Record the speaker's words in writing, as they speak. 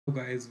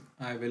Hello guys,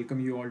 I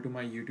welcome you all to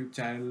my YouTube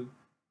channel,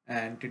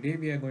 and today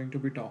we are going to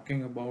be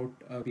talking about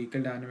a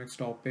vehicle dynamics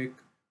topic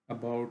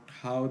about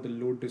how the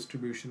load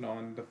distribution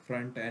on the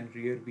front and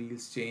rear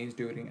wheels change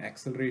during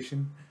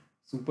acceleration.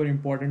 Super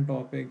important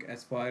topic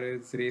as far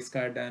as race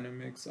car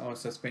dynamics or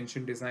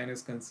suspension design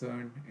is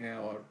concerned,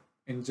 or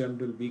in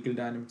general vehicle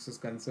dynamics is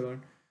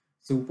concerned.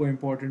 Super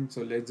important,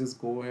 so let's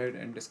just go ahead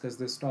and discuss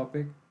this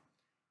topic.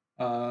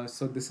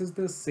 So this is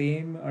the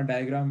same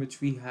diagram which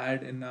we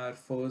had in our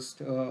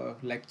first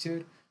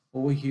lecture.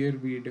 Over here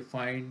we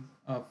define,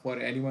 for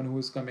anyone who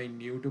is coming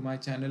new to my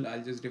channel,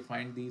 I'll just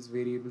define these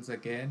variables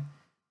again.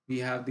 We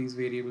have these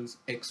variables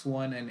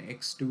x1 and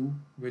x2,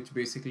 which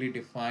basically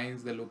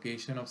defines the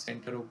location of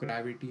center of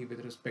gravity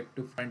with respect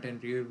to front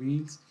and rear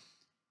wheels.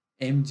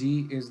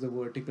 Mg is the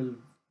weight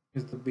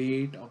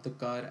of the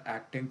car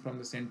acting from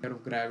the center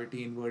of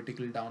gravity in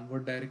vertical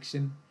downward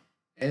direction.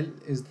 L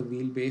is the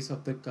wheelbase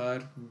of the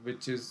car,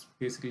 which is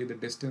basically the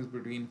distance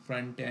between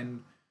front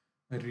and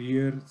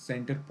rear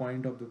center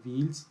point of the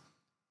wheels,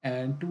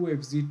 and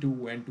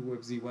 2fz2 and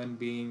 2fz1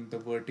 being the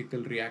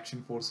vertical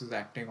reaction forces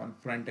acting on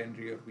front and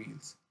rear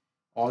wheels.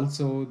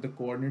 Also, the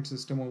coordinate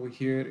system over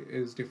here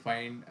is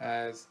defined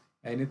as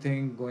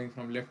anything going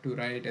from left to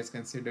right is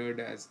considered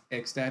as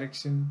x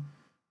direction,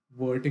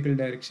 vertical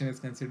direction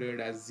is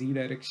considered as z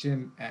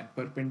direction, and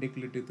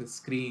perpendicular to the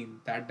screen,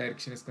 that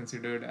direction is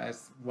considered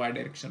as y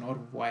direction or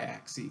y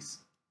axis.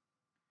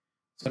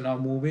 So now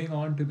moving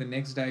on to the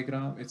next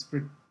diagram, it's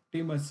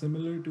pretty much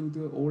similar to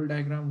the old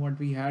diagram what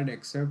we had,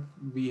 except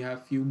we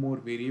have few more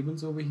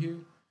variables over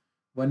here.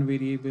 One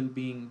variable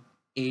being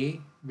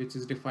a, which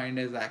is defined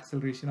as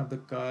acceleration of the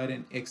car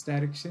in x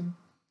direction,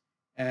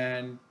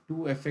 and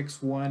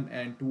 2fx1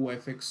 and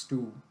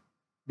 2fx2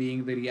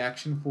 being the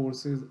reaction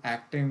forces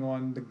acting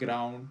on the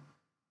ground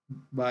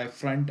by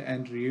front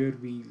and rear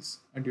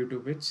wheels, due to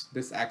which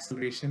this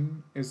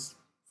acceleration is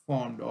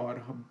formed,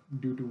 or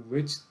due to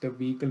which the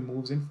vehicle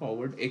moves in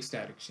forward x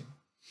direction.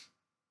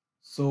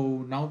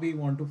 So now we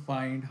want to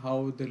find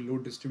how the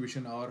load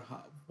distribution, or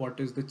what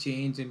is the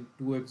change in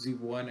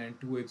 2fz1 and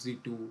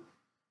 2fz2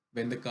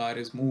 when the car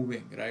is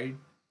moving, right?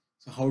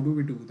 So how do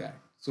we do that?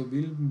 So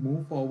we'll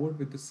move forward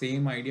with the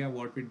same idea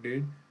what we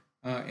did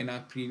in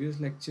our previous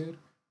lecture.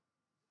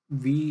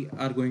 We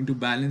are going to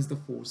balance the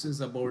forces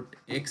about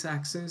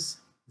x-axis,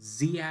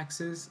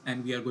 z-axis,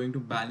 and we are going to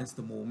balance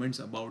the moments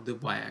about the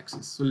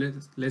y-axis. So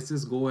let's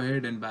just go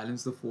ahead and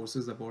balance the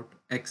forces about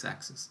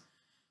x-axis.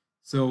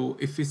 So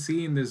if we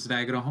see in this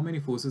diagram, how many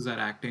forces are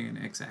acting in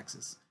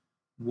x-axis?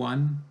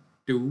 One,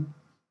 two,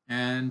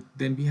 and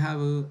then we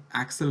have a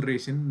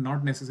acceleration,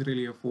 not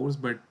necessarily a force,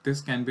 but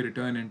this can be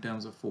written in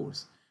terms of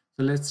force.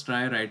 So let's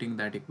try writing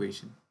that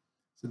equation.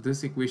 So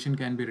this equation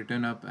can be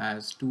written up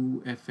as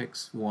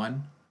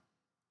 2fx1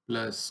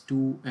 plus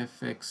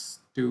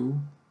 2fx2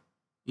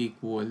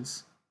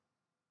 equals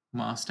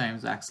mass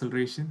times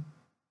acceleration.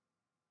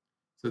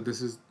 So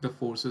this is the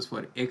forces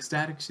for x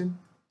direction.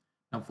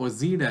 Now for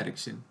z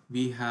direction,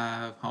 we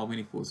have how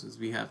many forces?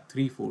 We have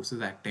three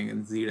forces acting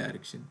in z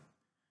direction.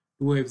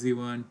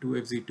 2fz1,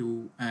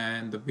 2fz2,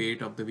 and the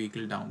weight of the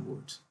vehicle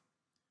downwards.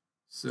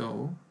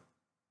 So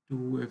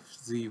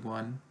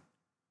 2fz1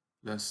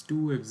 plus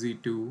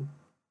 2fz2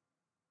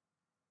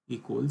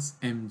 equals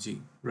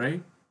mg,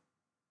 right?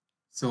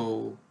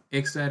 So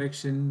x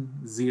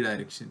direction, z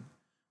direction.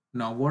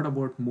 Now what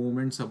about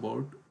moments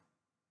about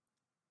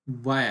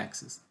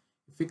y-axis?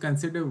 If we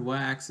consider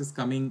y-axis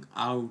coming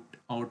out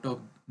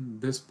of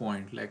this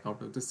point, like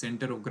out of the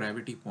center of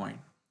gravity point,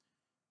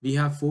 we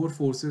have four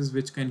forces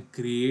which can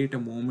create a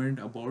moment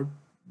about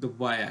the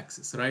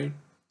y-axis, right?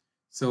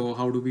 So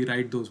how do we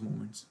write those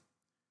moments?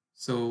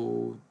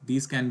 So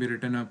these can be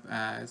written up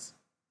as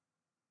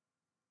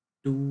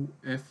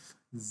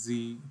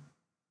 2fz2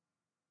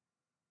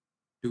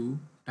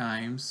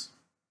 times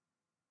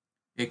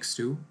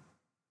x2,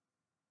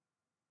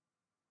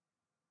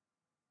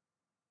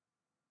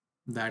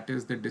 that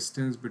is the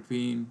distance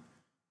between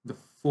the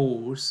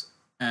force,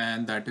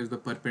 and that is the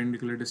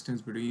perpendicular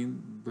distance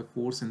between the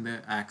force and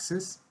the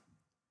axis.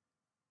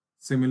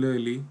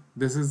 Similarly,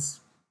 this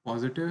is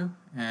positive,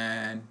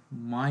 and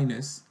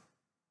minus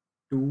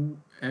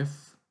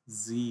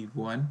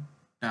 2fz1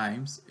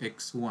 times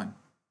x1,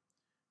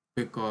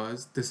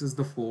 because this is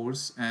the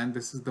force and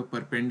this is the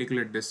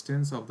perpendicular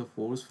distance of the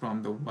force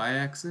from the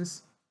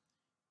y-axis,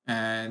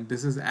 and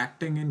this is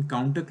acting in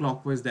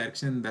counterclockwise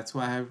direction. That's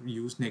why I have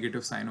used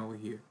negative sign over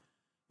here.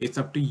 It's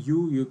up to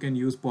you. You can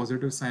use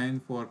positive sign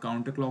for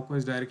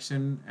counterclockwise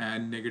direction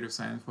and negative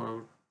sign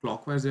for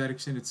clockwise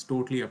direction. It's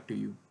totally up to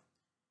you.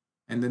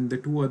 And then the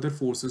two other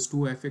forces,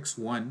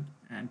 2fx1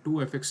 and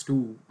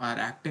 2fx2, are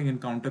acting in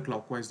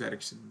counterclockwise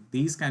direction.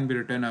 These can be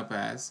written up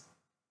as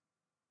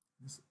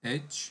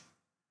h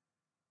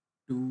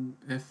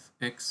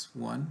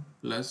 2fx1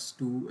 plus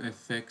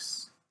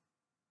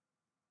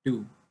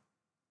 2fx2.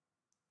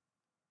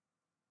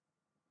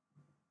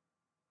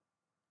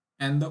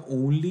 And the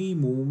only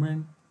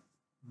movement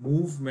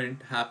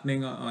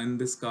happening in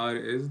this car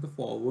is the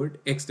forward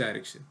x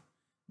direction.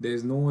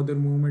 There's no other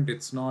movement.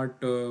 It's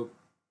not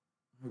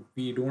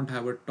we don't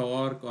have a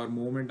torque or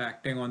moment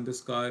acting on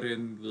this car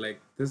in like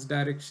this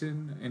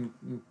direction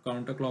in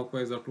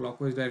counterclockwise or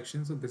clockwise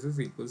direction, so this is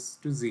equals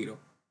to 0.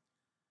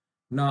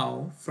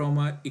 Now from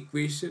our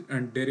equation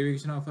and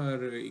derivation of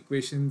our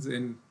equations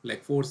in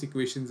like force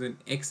equations in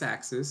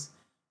x-axis,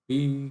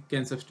 we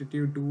can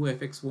substitute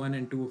 2fx1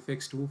 and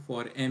 2fx2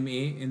 for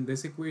ma in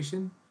this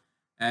equation,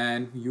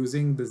 and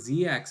using the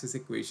z-axis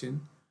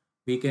equation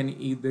we can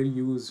either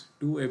use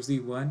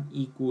 2fz1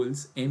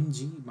 equals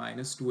mg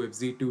minus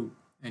 2fz2,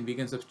 and we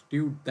can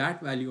substitute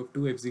that value of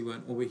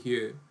 2fz1 over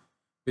here,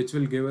 which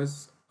will give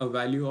us a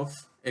value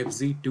of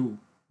fz2,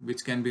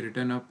 which can be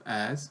written up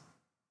as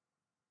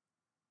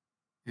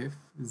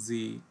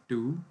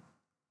fz2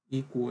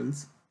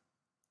 equals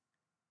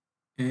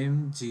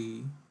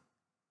mg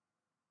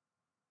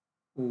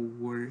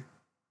over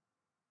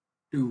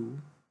 2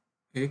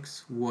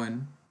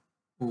 x1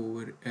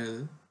 over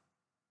L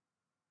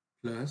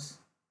plus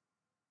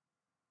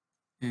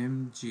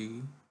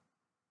mg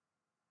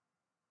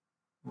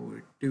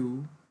over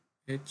 2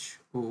 h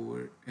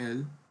over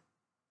L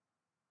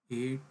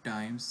a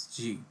times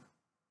g.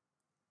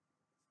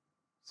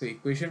 So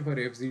equation for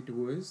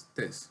fz2 is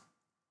this,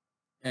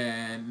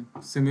 and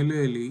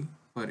similarly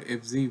for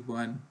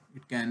fz1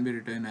 it can be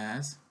written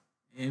as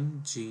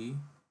mg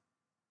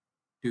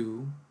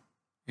 2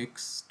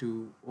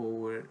 x2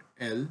 over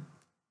L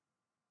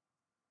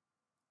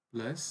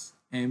plus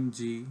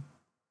mg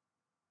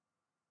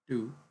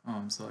 2, oh,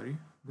 I'm sorry,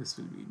 this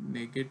will be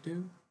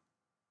negative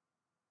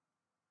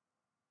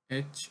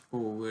h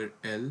over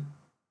L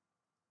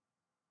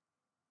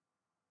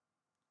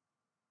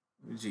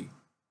g.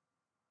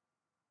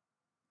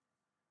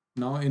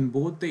 Now in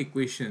both the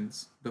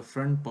equations, the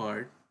front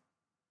part,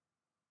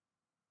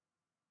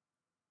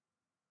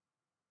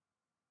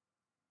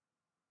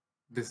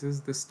 this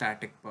is the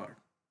static part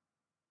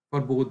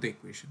for both the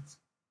equations,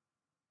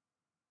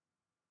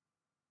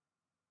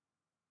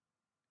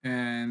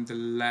 and the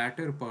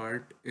latter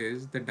part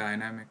is the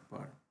dynamic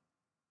part.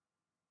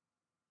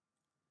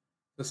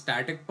 The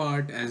static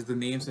part, as the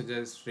name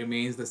suggests,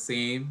 remains the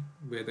same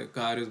whether the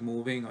car is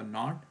moving or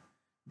not.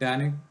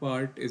 Dynamic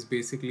part is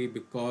basically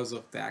because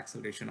of the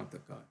acceleration of the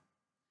car.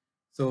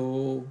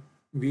 So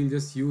we'll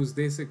just use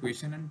this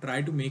equation and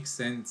try to make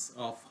sense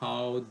of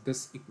how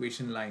this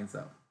equation lines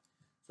up.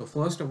 So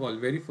first of all,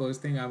 very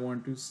first thing I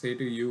want to say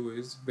to you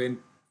is when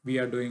we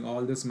are doing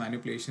all this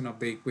manipulation of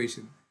the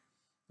equation,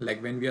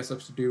 like when we are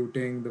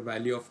substituting the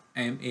value of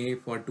ma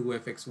for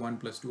 2fx1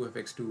 plus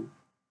 2fx2,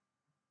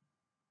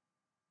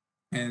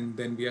 and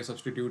then we are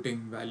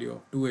substituting value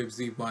of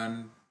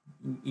 2fz1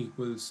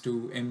 equals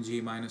to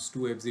mg minus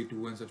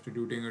 2fz2 and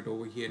substituting it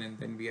over here, and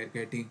then we are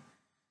getting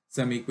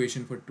some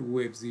equation for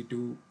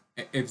 2fz2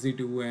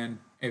 fz2 and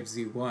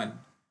fz1.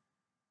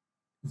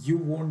 You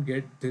won't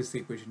get this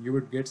equation. You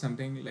would get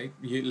something like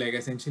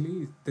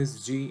essentially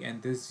this g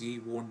and this g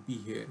won't be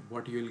here.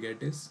 What you will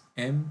get is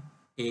m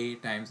a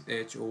times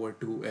h over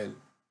 2l.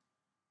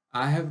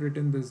 I have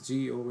written this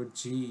g over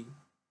g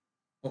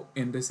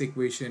in this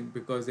equation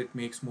because it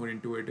makes more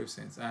intuitive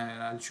sense,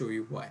 and I'll show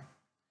you why.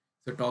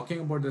 So talking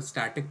about the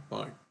static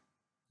part,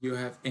 you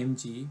have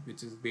mg,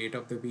 which is weight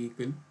of the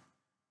vehicle,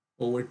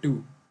 over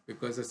 2,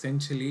 because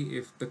essentially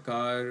if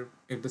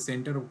the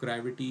center of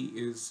gravity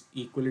is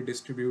equally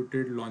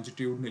distributed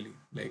longitudinally,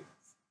 like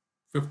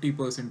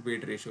 50%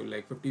 weight ratio,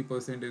 like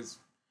 50% is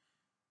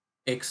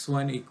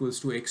x1 equals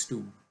to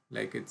x2,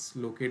 like it's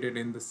located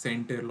in the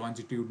center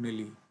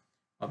longitudinally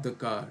of the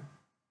car,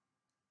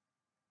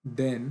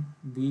 then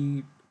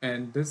we,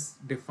 and this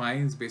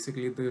defines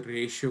basically the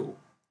ratio.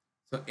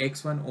 So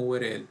x1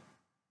 over L,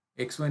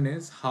 x1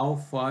 is how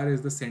far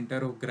is the center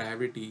of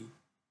gravity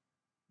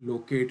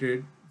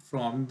located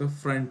from the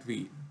front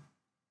wheel.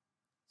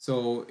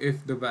 So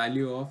if the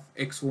value of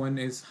x1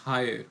 is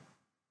higher,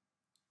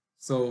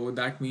 so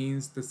that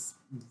means this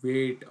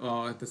weight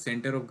or the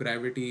center of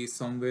gravity is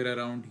somewhere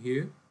around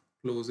here,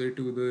 closer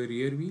to the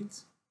rear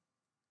wheels.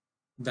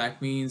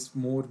 That means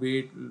more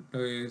weight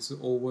is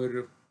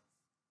over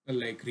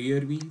like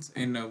rear wheels,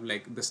 and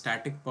like the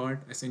static part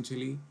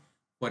essentially.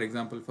 For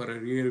example, for a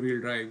rear wheel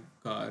drive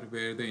car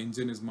where the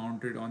engine is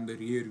mounted on the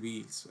rear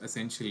wheels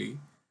essentially,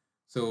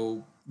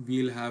 so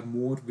we'll have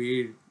more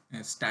weight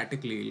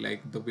statically,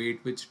 like the weight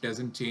which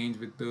doesn't change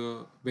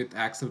with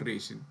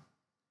acceleration.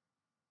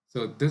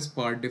 So this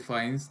part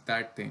defines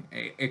that thing,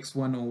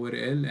 x1 over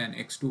L and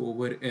x2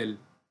 over L.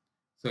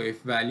 So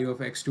if value of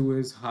x2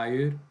 is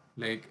higher,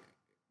 like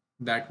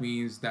that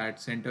means that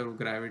center of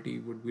gravity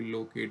would be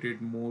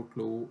located more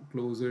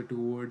closer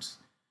towards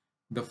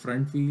the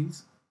front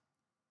wheels,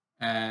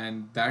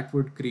 and that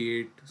would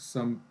create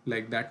some,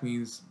 like that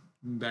means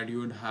that you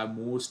would have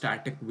more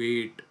static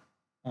weight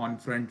on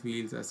front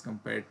wheels as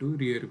compared to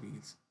rear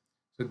wheels.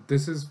 So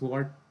this is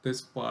what this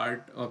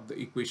part of the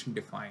equation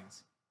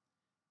defines.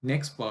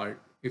 Next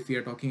part, if we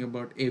are talking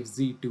about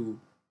fz2,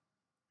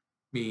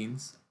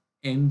 means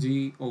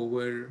mg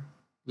over,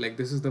 like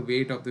this is the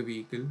weight of the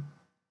vehicle,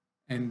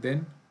 and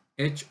then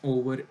h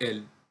over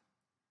L.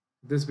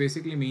 This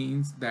basically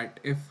means that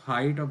if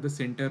height of the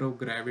center of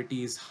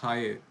gravity is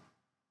higher,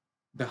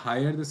 The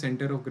higher the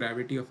center of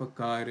gravity of a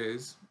car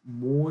is,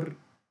 more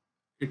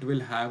it will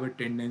have a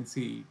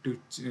tendency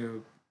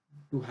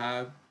to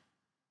have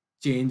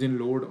change in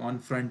load on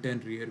front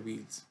and rear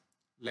wheels.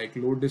 Like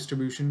load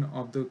distribution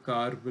of the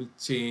car will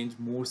change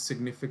more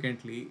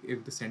significantly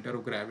if the center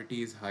of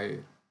gravity is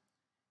higher,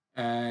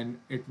 and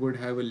it would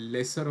have a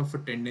lesser of a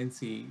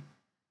tendency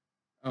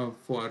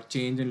for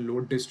change in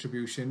load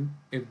distribution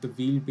if the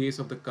wheelbase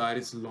of the car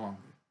is long.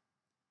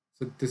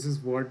 So this is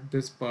what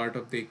this part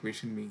of the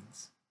equation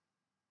means.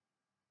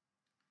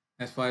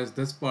 As far as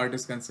this part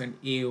is concerned,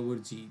 A over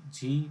G.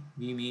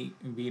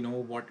 We know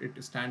what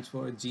it stands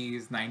for. G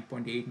is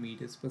 9.8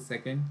 meters per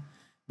second.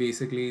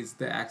 Basically, it's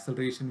the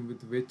acceleration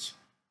with which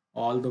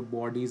all the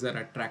bodies are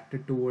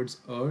attracted towards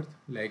Earth.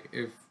 Like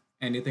if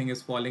anything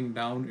is falling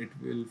down, it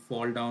will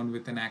fall down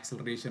with an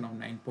acceleration of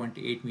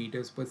 9.8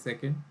 meters per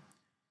second.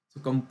 So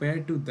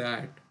compared to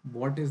that,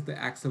 what is the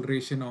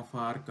acceleration of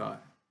our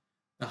car?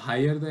 The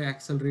higher the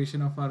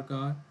acceleration of our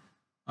car,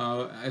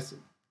 as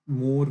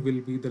more will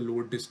be the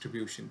load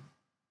distribution.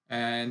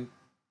 And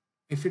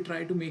if you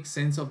try to make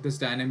sense of this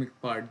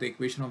dynamic part, the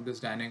equation of this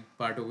dynamic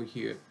part over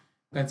here,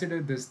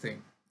 consider this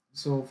thing.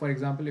 So for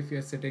example, if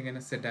you're sitting in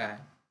a sedan,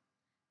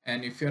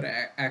 and if you're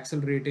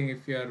accelerating,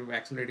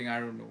 I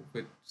don't know,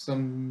 with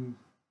some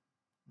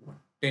what,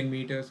 10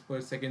 meters per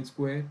second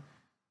square,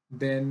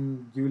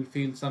 then you will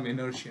feel some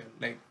inertia,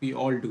 like we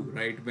all do,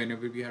 right?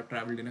 Whenever we have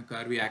traveled in a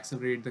car, we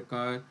accelerate the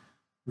car,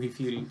 we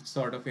feel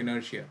sort of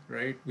inertia,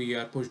 right? We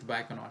are pushed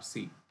back on our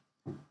seat.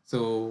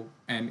 So,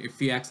 and if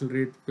we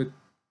accelerate with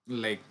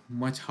like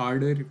much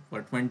harder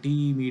for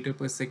 20 meter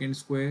per second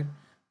square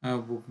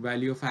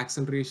value of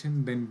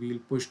acceleration, then we'll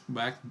push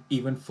back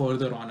even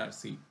further on our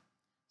seat.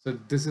 So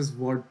this is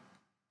what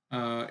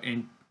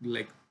and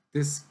like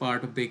this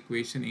part of the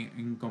equation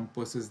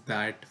encompasses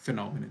that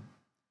phenomenon.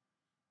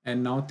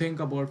 And now think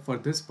about, for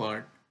this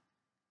part,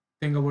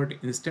 think about,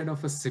 instead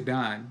of a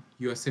sedan,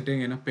 you are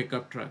sitting in a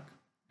pickup truck,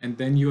 and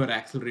then you are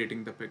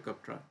accelerating the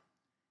pickup truck.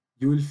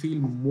 You will feel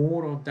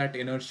more of that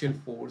inertial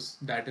force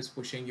that is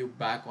pushing you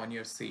back on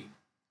your seat.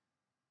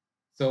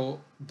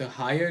 So the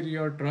higher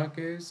your truck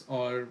is,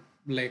 or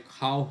like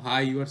how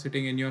high you are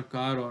sitting in your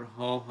car, or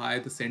how high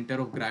the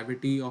center of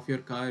gravity of your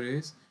car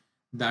is,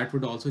 that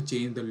would also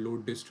change the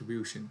load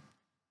distribution.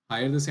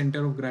 Higher the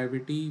center of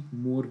gravity,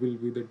 more will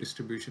be the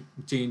distribution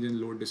change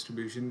in load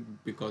distribution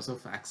because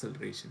of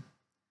acceleration.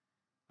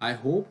 I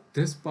hope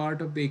this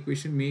part of the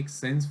equation makes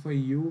sense for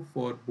you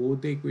for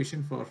both the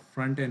equation for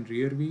front and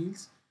rear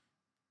wheels,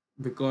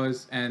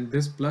 because, and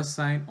this plus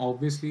sign,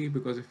 obviously,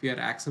 because if we are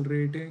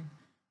accelerating,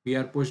 we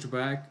are pushed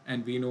back,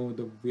 and we know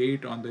the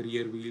weight on the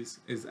rear wheels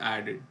is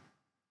added.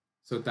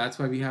 So that's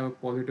why we have a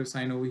positive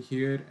sign over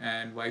here,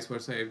 and vice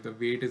versa. If the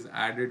weight is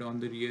added on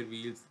the rear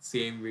wheels,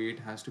 same weight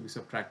has to be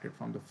subtracted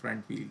from the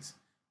front wheels,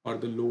 or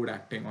the load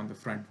acting on the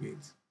front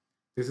wheels.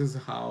 This is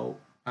how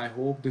I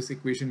hope this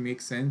equation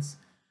makes sense.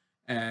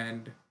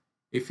 And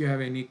if you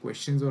have any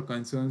questions or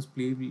concerns,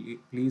 please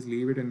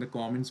leave it in the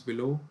comments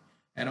below.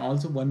 And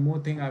also one more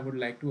thing I would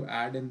like to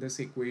add in this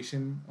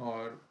equation,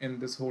 or in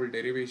this whole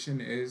derivation,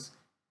 is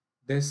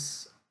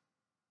this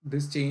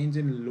this change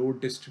in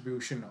load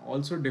distribution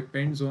also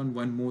depends on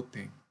one more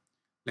thing.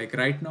 Like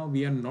right now,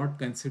 we are not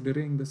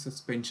considering the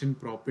suspension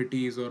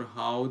properties or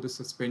how the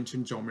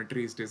suspension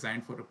geometry is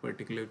designed for a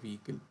particular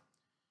vehicle.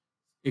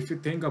 If you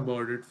think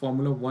about it,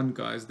 Formula One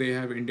cars, they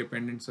have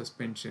independent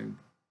suspension.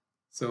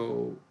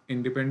 So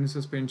independent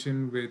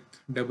suspension with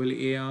double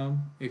A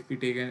arm, if we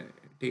take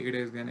it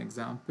as an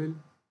example,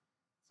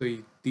 so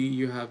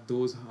you have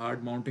those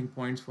hard mounting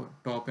points for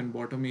top and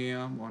bottom A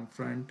arm on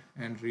front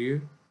and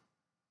rear.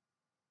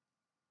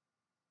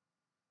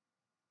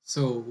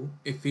 So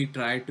if we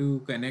try to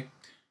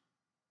connect,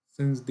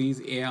 since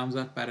these A arms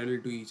are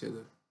parallel to each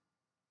other,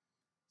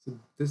 so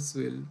this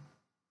will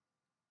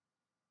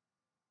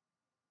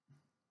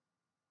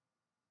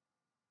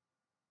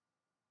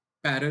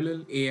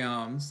parallel A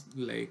arms,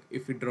 like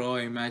if we draw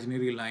an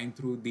imaginary line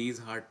through these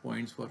hard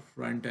points for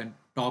front and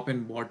top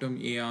and bottom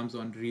A arms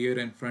on rear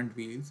and front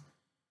wheels,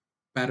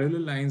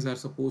 parallel lines are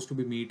supposed to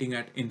be meeting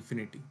at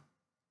infinity.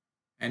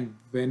 And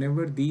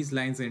whenever these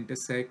lines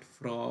intersect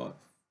for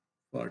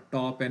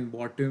top and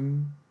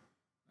bottom,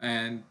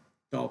 and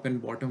top and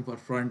bottom for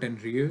front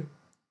and rear,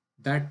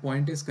 that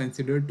point is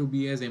considered to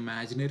be as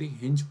imaginary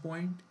hinge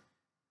point,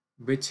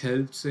 which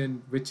helps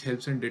in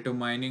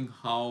determining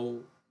how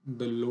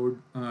the load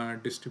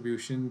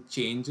distribution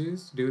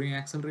changes during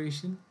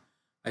acceleration.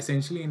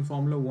 Essentially, in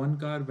Formula One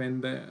car, when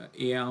the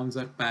A arms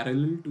are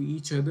parallel to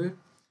each other,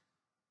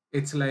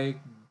 it's like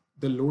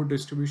the load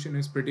distribution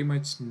is pretty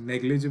much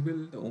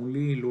negligible. The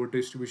only load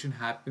distribution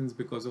happens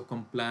because of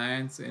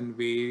compliance and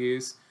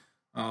various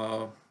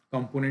uh,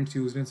 components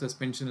used in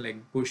suspension, like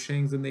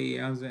bushings in the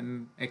A arms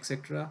and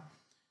etc.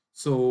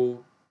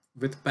 So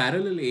with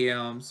parallel A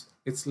arms,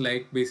 it's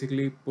like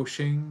basically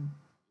pushing,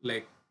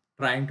 like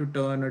trying to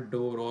turn a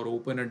door or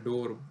open a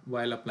door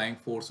while applying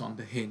force on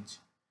the hinge.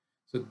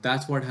 So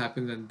that's what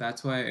happens, and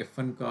that's why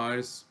F1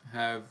 cars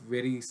have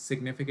very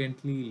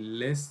significantly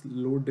less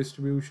load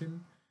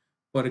distribution,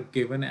 for a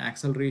given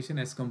acceleration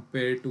as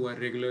compared to our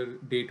regular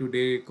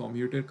day-to-day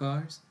commuter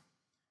cars.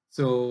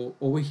 So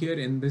over here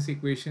in this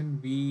equation,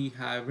 we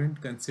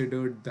haven't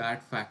considered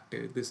that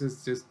factor. This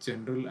is just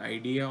general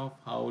idea of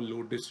how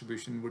load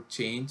distribution would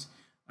change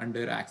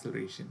under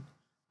acceleration.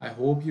 I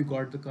hope you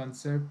got the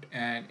concept,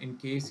 and in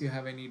case you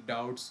have any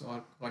doubts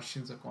or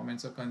questions or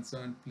comments or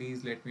concern,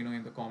 please let me know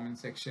in the comment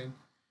section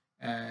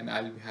and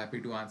I'll be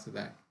happy to answer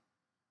that.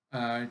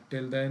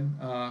 Till then,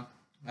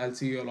 I'll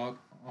see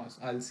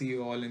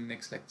you all in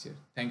next lecture.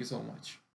 Thank you so much.